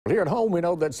Here at home, we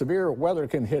know that severe weather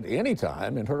can hit any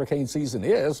time, and hurricane season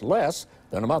is less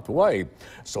than a month away.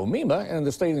 So MEMA and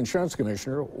the State Insurance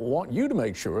Commissioner want you to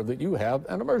make sure that you have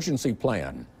an emergency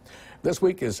plan. This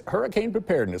week is Hurricane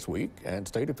Preparedness Week, and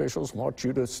state officials want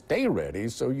you to stay ready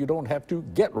so you don't have to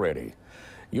get ready.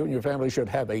 You and your family should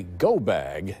have a go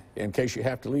bag in case you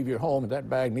have to leave your home, and that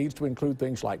bag needs to include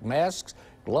things like masks,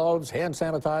 gloves, hand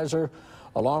sanitizer,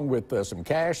 along with some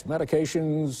cash,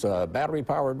 medications,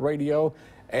 battery-powered radio,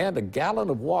 and a gallon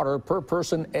of water per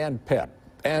person and pet,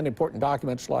 and important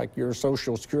documents like your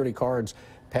Social Security cards,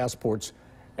 passports,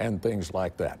 and things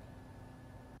like that.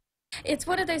 It's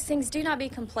one of those things, do not be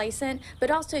complacent,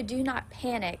 but also do not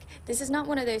panic. This is not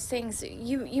one of those things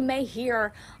you may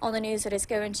hear on the news that it's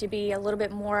going to be a little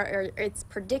bit more, or it's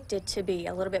predicted to be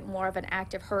a little bit more of an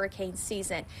active hurricane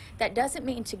season. That doesn't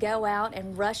mean to go out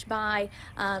and rush buy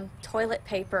toilet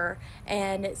paper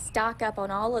and stock up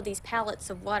on all of these pallets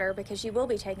of water, because you will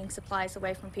be taking supplies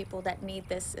away from people that need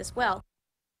this as well.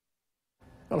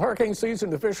 Well, hurricane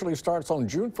season officially starts on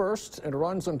June 1st and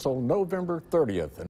runs until November 30th.